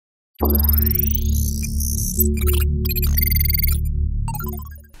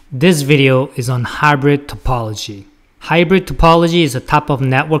This video is on hybrid topology. Hybrid topology is a type of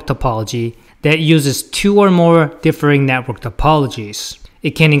network topology that uses two or more differing network topologies.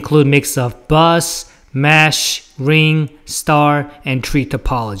 It can include mix of bus, mesh, ring, star, and tree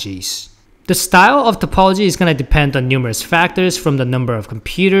topologies. The style of topology is going to depend on numerous factors from the number of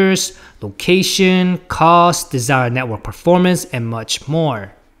computers, location, cost, desired network performance, and much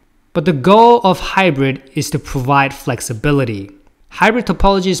more. But the goal of hybrid is to provide flexibility. Hybrid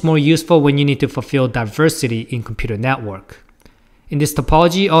topology is more useful when you need to fulfill diversity in computer network. In this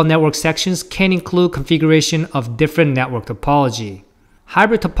topology, all network sections can include configuration of different network topology.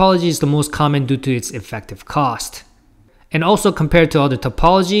 Hybrid topology is the most common due to its effective cost. And also compared to other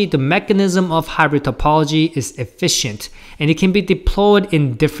topology, the mechanism of hybrid topology is efficient and it can be deployed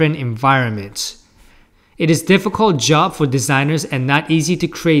in different environments. It is a difficult job for designers and not easy to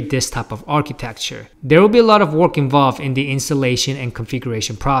create this type of architecture. There will be a lot of work involved in the installation and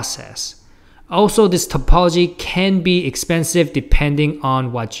configuration process. Also, this topology can be expensive depending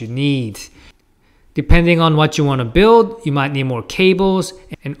on what you need. Depending on what you want to build, you might need more cables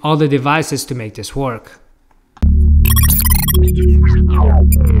and other devices to make this work.